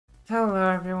Hello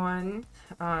everyone.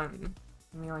 Let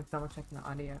me like double check the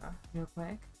audio real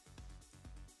quick.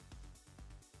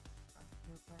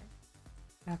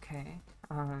 Okay.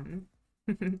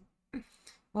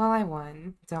 Well, I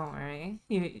won. Don't worry.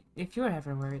 If you were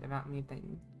ever worried about me,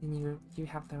 then you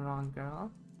have the wrong girl.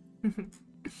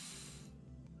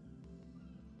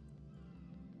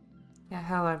 Yeah.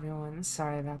 Hello everyone.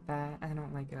 Sorry about that. I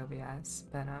don't like OBS,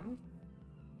 but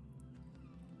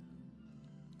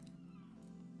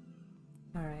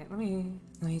All right. Let me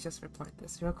just report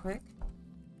this real quick.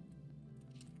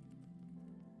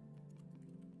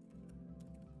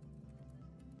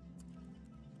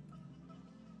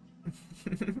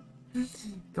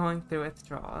 Going through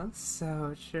withdrawals,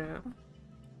 so true.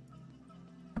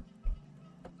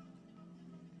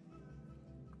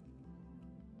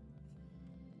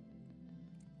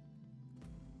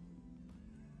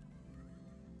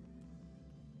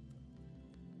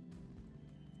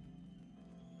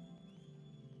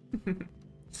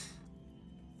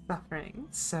 Suffering,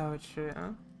 so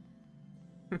true.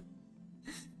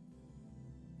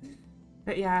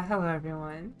 But yeah, hello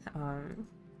everyone. All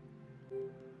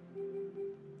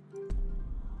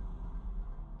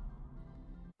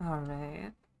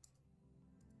right.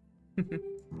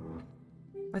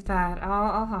 With that,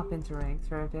 I'll hop into ranked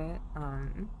for a bit.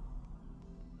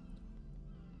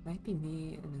 Might be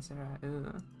me and Azura.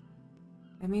 Ooh.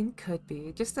 I mean, could be.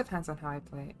 It just depends on how I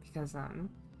play it because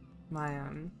my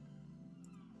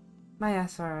my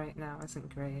SR right now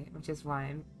isn't great, which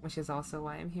is also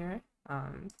why I'm here.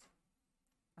 All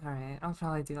right. I'll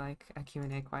probably do like a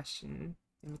Q&A question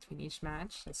in between each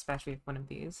match, especially if one of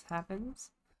these happens.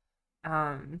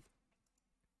 Um.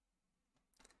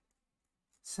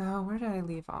 So where did I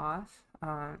leave off?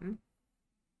 Hmm.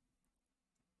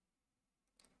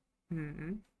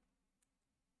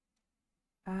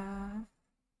 Uh.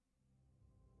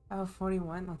 Oh,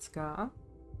 41. Let's go.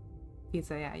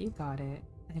 Pizza. Yeah, you got it.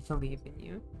 I believe in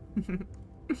you.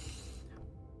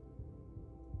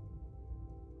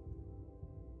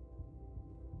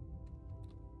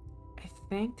 I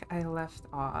think I left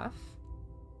off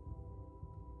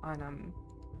on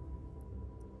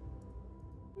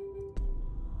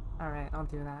Alright, I'll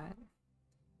do that.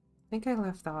 I think I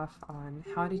left off on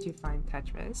how did you find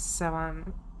Tetris? So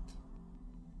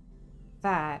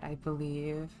that I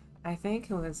believe I think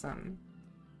it was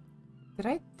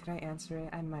did I answer it?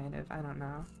 I might have, I don't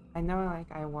know. I know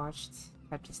like I watched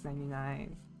Tetris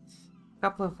 99, a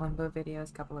couple of Limbo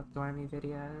videos, couple of Dormy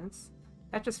videos.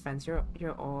 Tetris friends, you're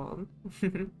old.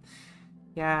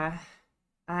 Yeah,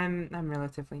 I'm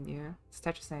relatively new.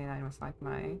 Tetris 99 was like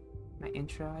my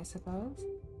intro, I suppose.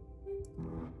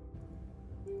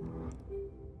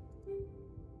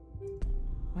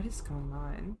 What is going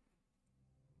on?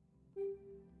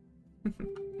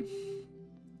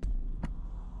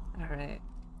 Alright.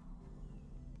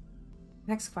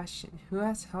 Next question. Who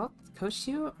has helped coach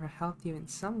you or helped you in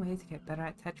some way to get better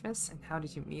at Tetris, and how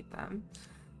did you meet them?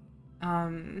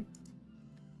 Um,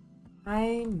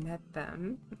 I met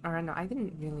them, or no, I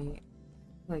didn't really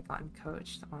gotten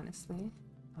coached, honestly.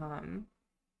 Um,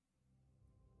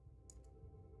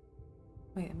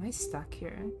 Wait, am I stuck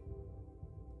here?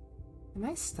 Am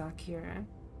I stuck here?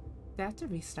 Do I have to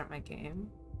restart my game?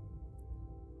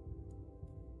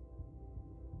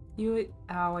 You would,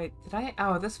 oh wait, did I,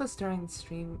 oh, this was during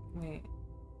stream, wait.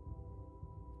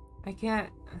 I can't,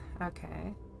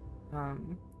 okay.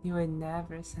 You would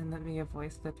never send me a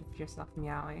voice clip of yourself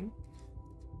meowing.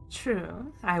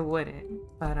 True, I wouldn't,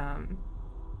 but um,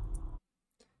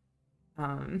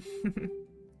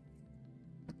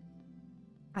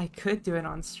 I could do it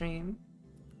on stream.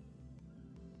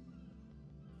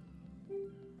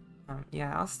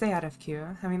 Yeah, I'll stay out of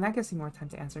queue. I mean, that gives me more time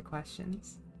to answer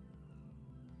questions.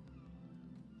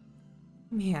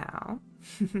 Meow.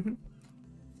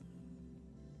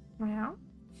 Meow.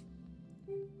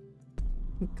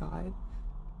 God.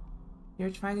 You're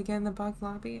trying to get in the bug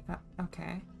lobby?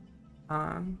 Okay.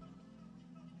 Um.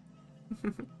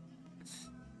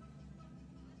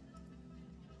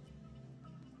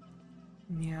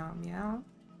 Meow, meow.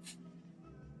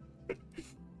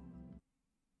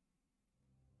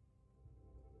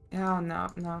 Oh, no,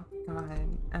 no. Go ahead.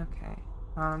 Okay.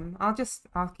 I'll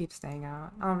keep staying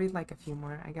out. I'll read like a few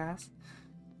more, I guess.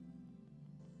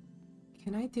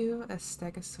 Can I do a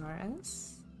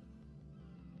Stegosaurus?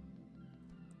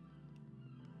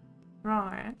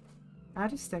 Roar. How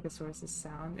do Stegosauruses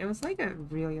sound? It was like a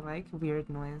really like weird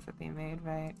noise that they made,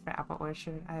 right? For Apple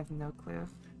Orchard. I have no clue.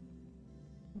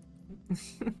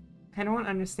 I don't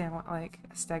understand what like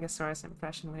a Stegosaurus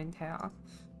impression would entail.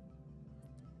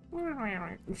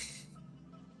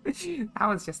 That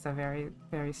was just a very,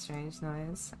 very strange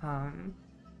noise. I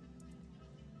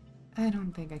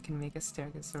don't think I can make a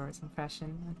Stegosaurus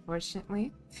impression,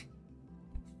 unfortunately.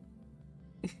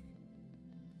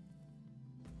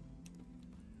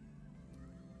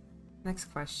 Next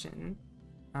question.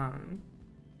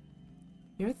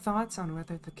 Your thoughts on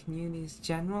whether the community's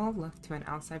general look to an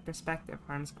outside perspective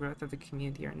harms growth of the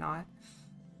community or not?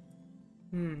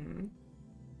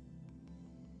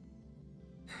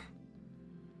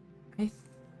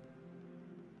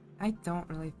 I don't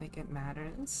really think it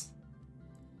matters.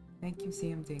 Thank you,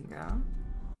 CM Dingo.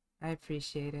 I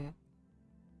appreciate it.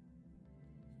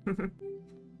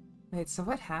 Wait, so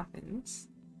what happens?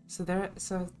 So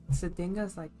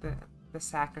Dingo's like the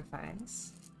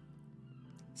sacrifice.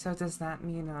 So does that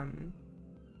mean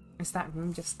is that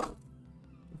room just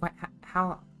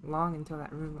how long until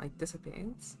that room like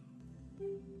dissipates?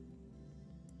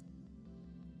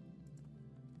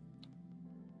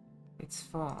 It's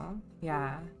full,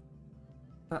 yeah.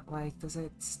 But like, does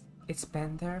it's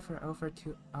been there for over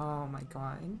two? Oh my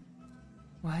god.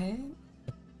 What?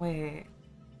 Wait.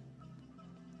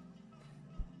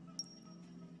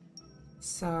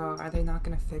 So, are they not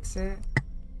gonna fix it?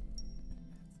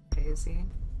 That's crazy.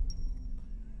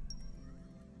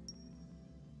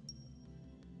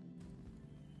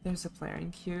 There's a player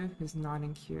in queue who's not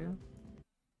in queue.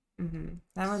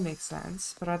 That would make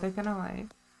sense. But are they gonna like...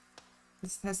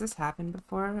 Has this happened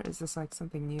before? Is this like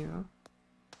something new?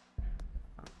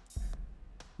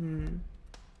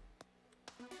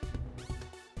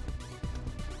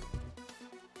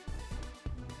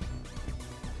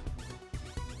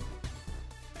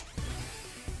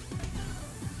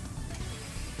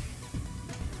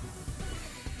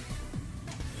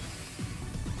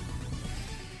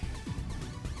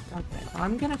 Okay, well,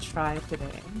 I'm gonna try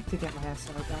today to get my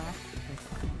SO back.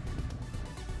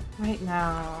 Right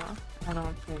now, I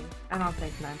don't think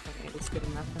 9.8 is good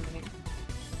enough for me.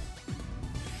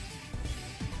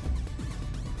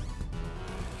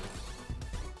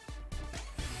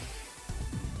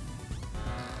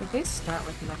 If they start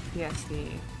with enough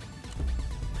PSD,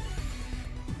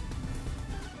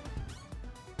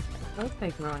 I hope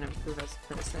they grow and improve as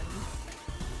a person.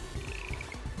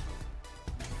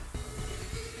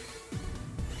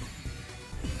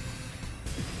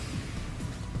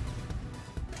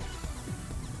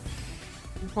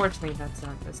 Unfortunately, that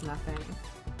zone does nothing.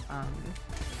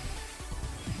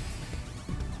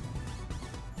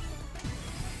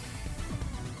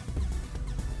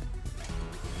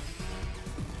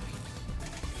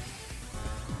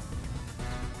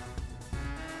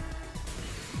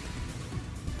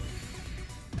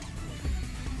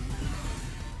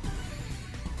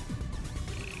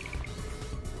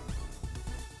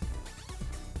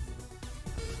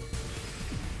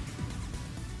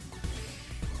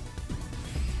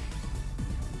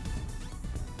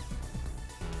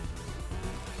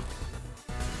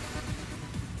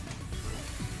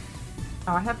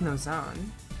 Oh, I have no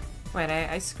zone. Wait,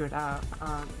 I screwed up.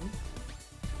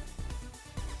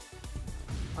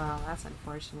 Well, that's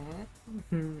unfortunate.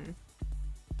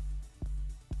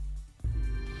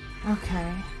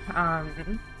 Okay,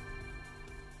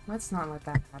 let's not let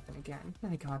that happen again.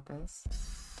 I got this.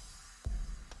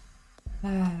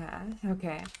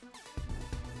 Okay.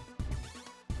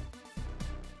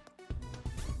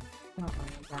 Don't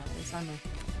worry, guys.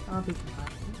 I'll be fine.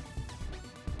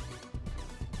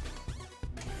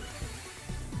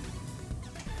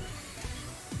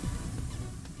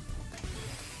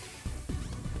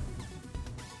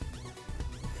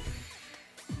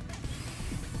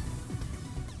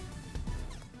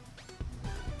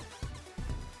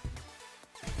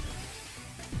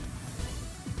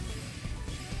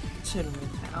 Should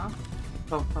move now,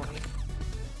 hopefully.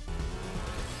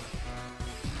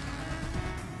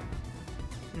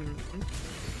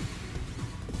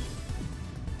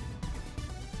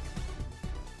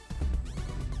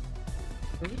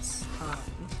 Oops.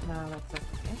 No, that's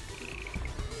okay.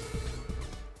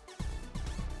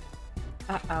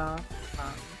 Uh-oh.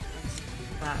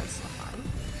 That is fun.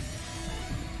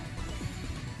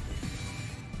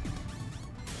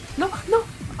 No! No!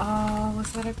 Oh,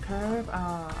 was that a curve?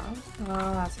 Oh,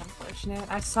 that's unfortunate.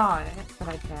 I saw it, but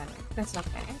I panicked. That's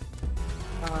okay.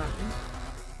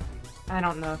 I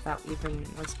don't know if that even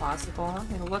was possible.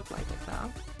 It looked like it,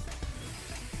 though.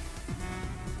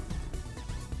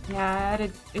 Yeah,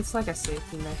 it's like a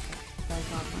safety mission.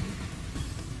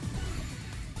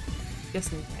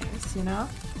 Just in case, you know?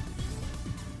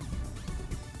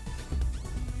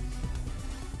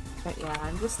 But yeah,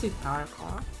 I'm just too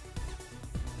powerful.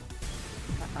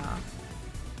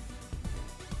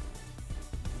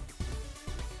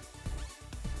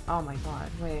 Oh my god,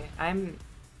 wait,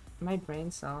 my brain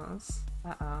cells.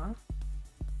 Uh-oh.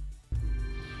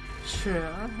 True,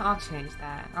 I'll change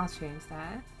that. I'll change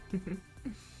that. Is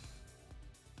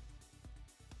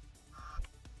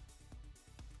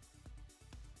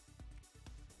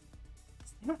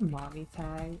there a mommy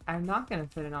tag? I'm not gonna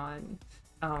put it on.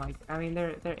 Oh my, I mean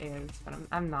there is, but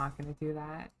I'm not gonna do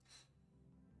that.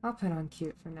 I'll put on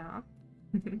cute for now.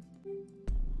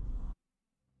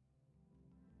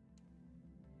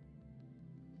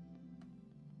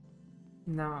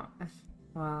 No.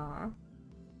 Well,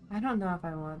 I don't know if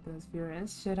I want those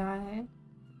viewers. Should I?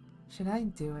 Should I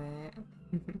do it?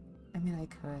 I mean, I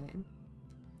could.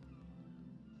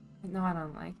 But not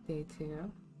on like day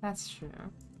 2. That's true.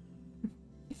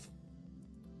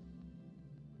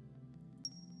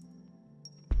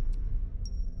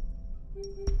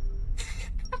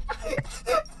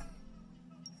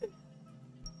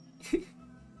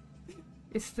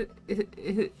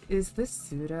 Is this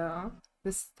pseudo?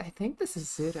 I think this is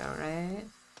pseudo, right?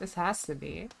 This has to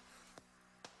be.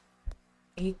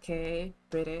 8K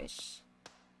British.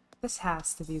 This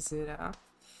has to be pseudo.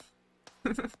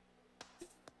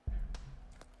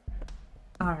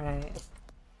 Alright.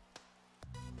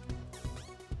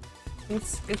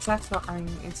 It's actual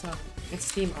it's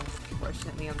Steam only,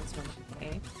 unfortunately, on this one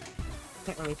today.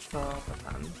 Can't really troll with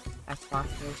Xbox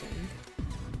version.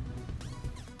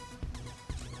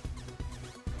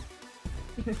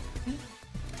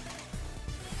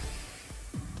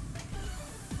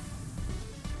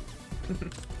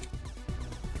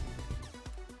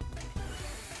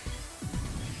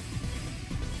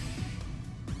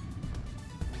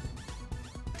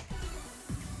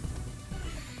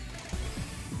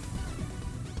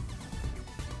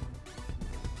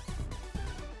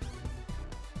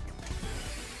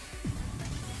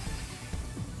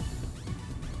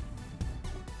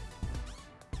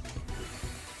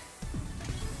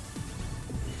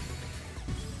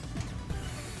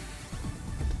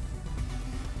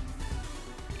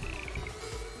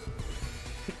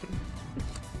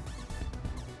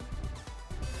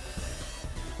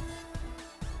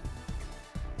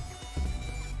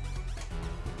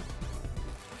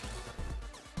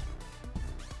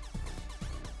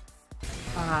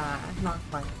 Not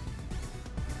quite.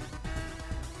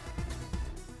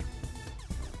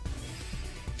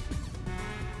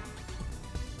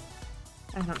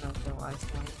 I don't know if there was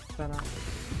one, but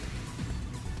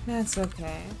that's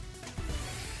okay.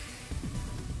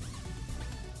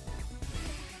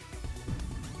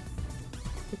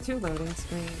 The 2 loading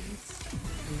screens.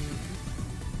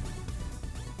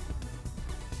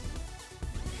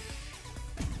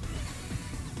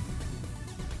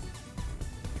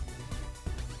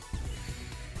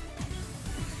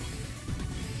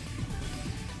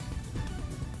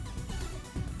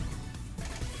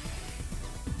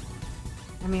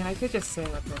 I mean, I could just say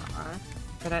what they are,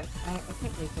 but I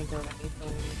can't really think of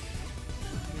anything.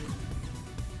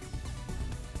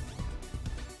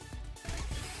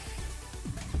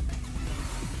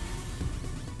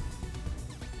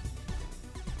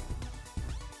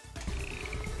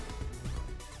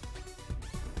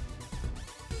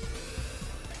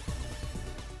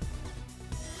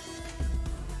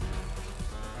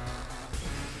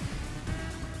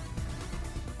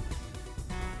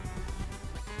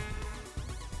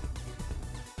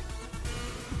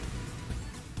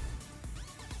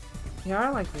 There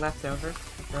are like leftover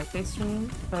birthday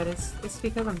streams, but it's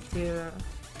because I'm too.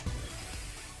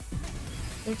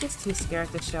 They're just too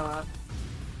scared to show up.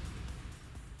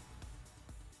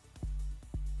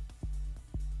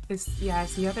 Yeah,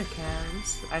 it's the other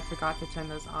cams. I forgot to turn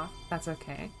those off. That's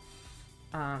okay.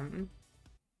 I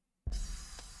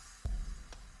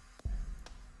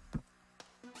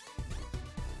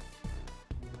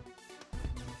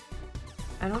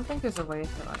don't think there's a way to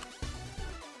like.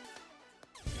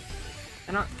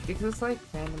 I don't, because it's like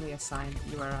randomly assigned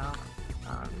URL.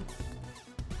 I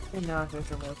don't know if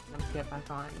there's a way for them to get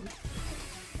back on.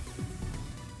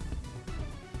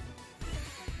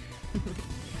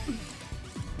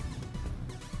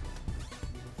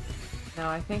 No,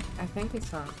 I think it's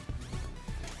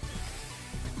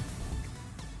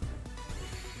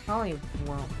probably won't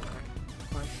work.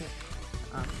 Or should,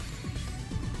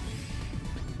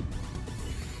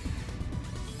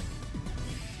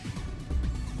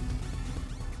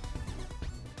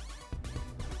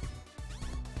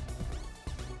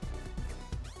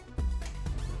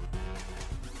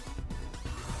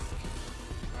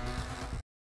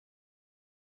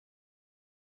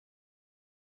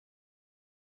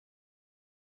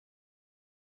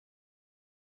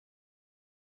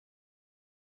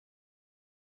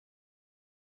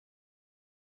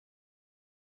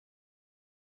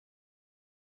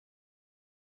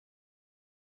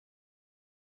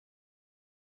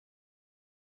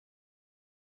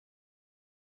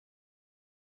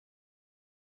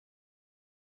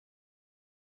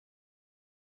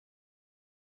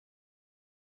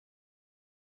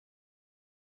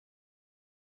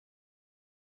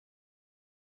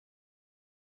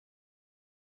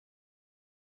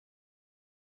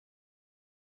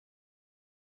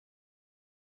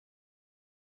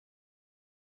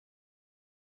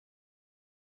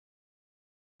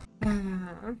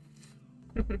 Ah.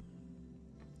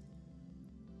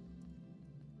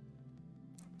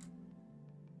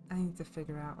 I need to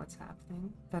figure out what's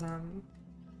happening, but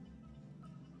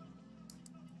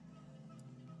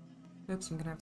oops, I'm gonna have